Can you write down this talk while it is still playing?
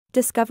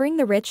Discovering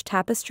the rich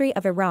tapestry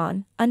of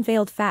Iran,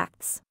 unveiled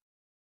facts.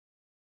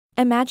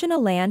 Imagine a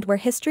land where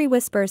history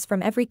whispers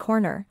from every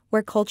corner,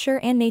 where culture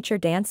and nature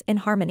dance in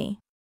harmony.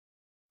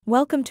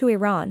 Welcome to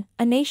Iran,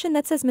 a nation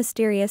that's as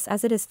mysterious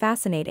as it is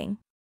fascinating.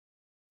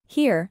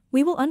 Here,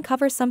 we will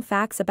uncover some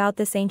facts about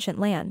this ancient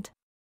land.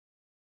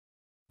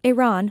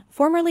 Iran,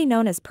 formerly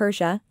known as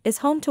Persia, is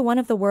home to one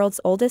of the world's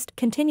oldest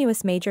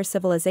continuous major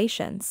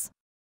civilizations.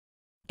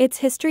 Its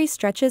history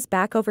stretches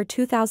back over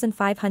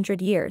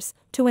 2,500 years,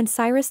 to when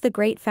Cyrus the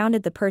Great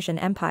founded the Persian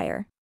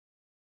Empire.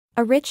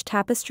 A rich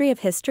tapestry of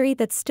history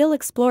that's still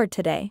explored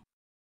today.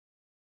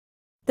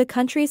 The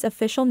country's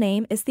official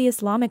name is the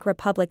Islamic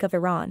Republic of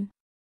Iran.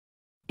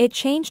 It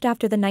changed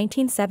after the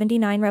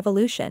 1979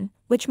 revolution,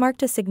 which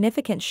marked a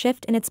significant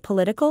shift in its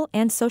political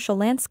and social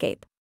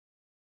landscape.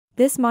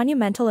 This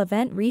monumental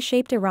event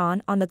reshaped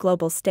Iran on the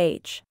global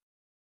stage.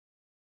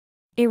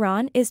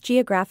 Iran is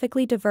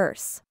geographically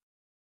diverse.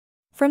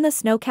 From the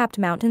snow-capped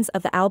mountains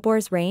of the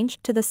Alborz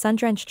Range to the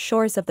sun-drenched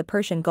shores of the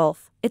Persian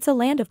Gulf, it's a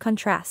land of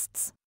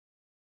contrasts.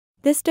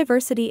 This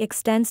diversity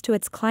extends to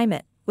its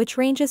climate, which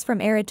ranges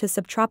from arid to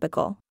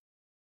subtropical.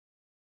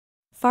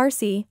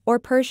 Farsi, or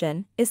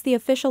Persian, is the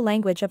official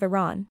language of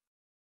Iran.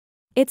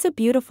 It's a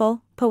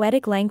beautiful,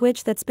 poetic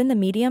language that's been the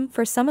medium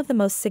for some of the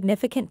most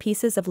significant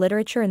pieces of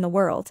literature in the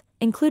world,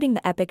 including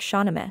the epic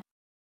Shahnameh.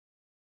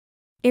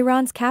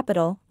 Iran's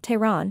capital,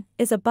 Tehran,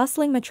 is a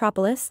bustling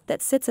metropolis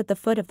that sits at the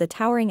foot of the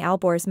towering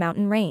Alborz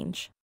mountain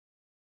range.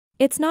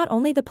 It's not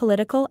only the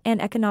political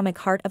and economic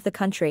heart of the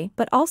country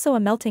but also a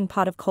melting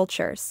pot of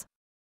cultures.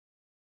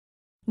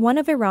 One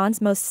of Iran's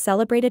most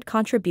celebrated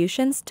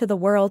contributions to the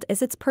world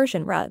is its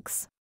Persian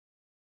rugs.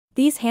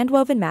 These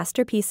handwoven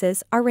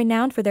masterpieces are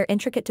renowned for their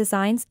intricate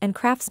designs and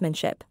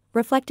craftsmanship,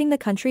 reflecting the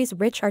country's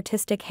rich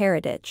artistic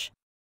heritage.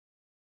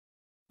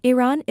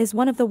 Iran is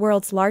one of the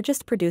world's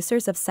largest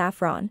producers of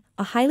saffron,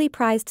 a highly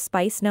prized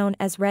spice known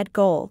as red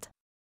gold.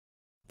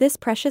 This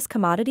precious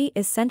commodity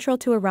is central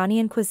to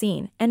Iranian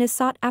cuisine and is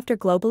sought after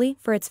globally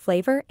for its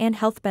flavor and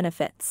health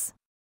benefits.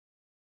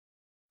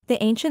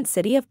 The ancient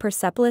city of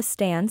Persepolis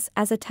stands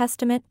as a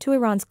testament to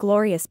Iran's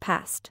glorious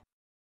past.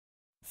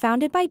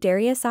 Founded by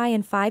Darius I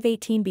in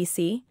 518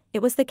 BC,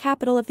 it was the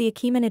capital of the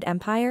Achaemenid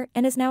Empire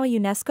and is now a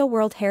UNESCO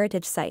World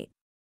Heritage Site.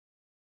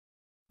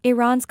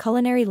 Iran's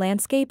culinary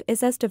landscape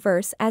is as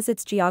diverse as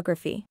its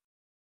geography.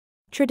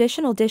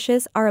 Traditional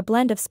dishes are a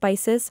blend of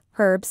spices,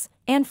 herbs,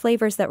 and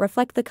flavors that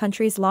reflect the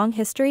country's long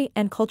history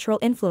and cultural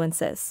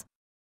influences.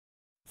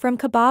 From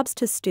kebabs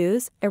to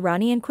stews,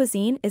 Iranian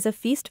cuisine is a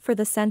feast for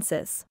the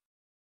senses.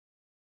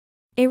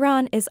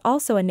 Iran is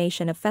also a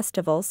nation of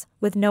festivals,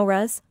 with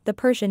Nowruz, the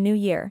Persian New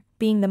Year,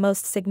 being the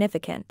most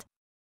significant.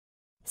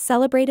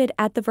 Celebrated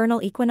at the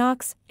vernal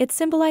equinox, it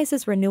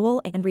symbolizes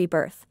renewal and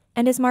rebirth,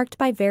 and is marked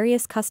by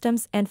various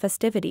customs and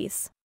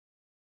festivities.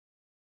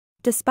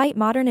 Despite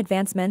modern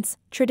advancements,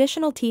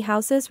 traditional tea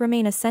houses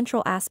remain a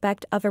central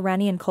aspect of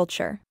Iranian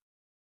culture.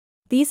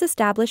 These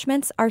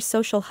establishments are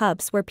social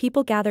hubs where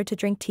people gather to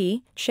drink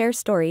tea, share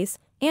stories,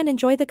 and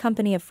enjoy the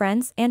company of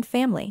friends and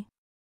family.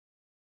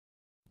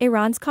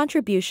 Iran's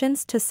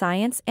contributions to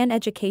science and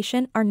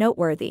education are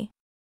noteworthy.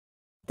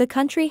 The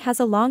country has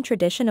a long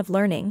tradition of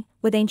learning,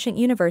 with ancient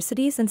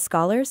universities and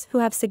scholars who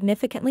have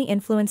significantly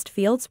influenced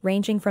fields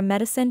ranging from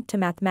medicine to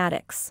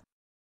mathematics.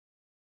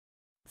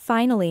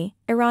 Finally,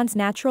 Iran's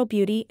natural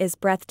beauty is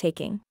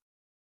breathtaking.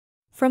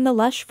 From the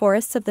lush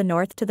forests of the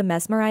north to the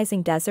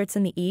mesmerizing deserts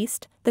in the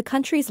east, the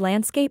country's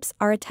landscapes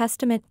are a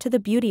testament to the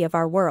beauty of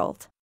our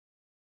world.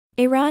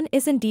 Iran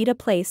is indeed a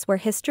place where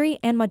history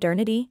and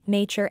modernity,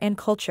 nature and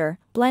culture,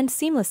 blend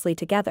seamlessly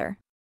together.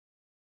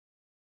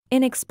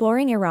 In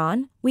exploring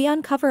Iran, we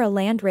uncover a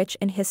land rich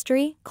in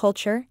history,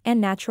 culture, and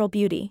natural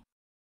beauty.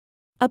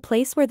 A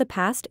place where the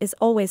past is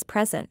always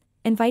present,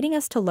 inviting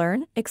us to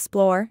learn,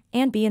 explore,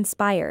 and be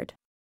inspired.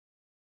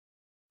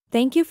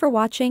 Thank you for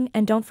watching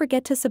and don't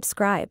forget to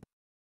subscribe.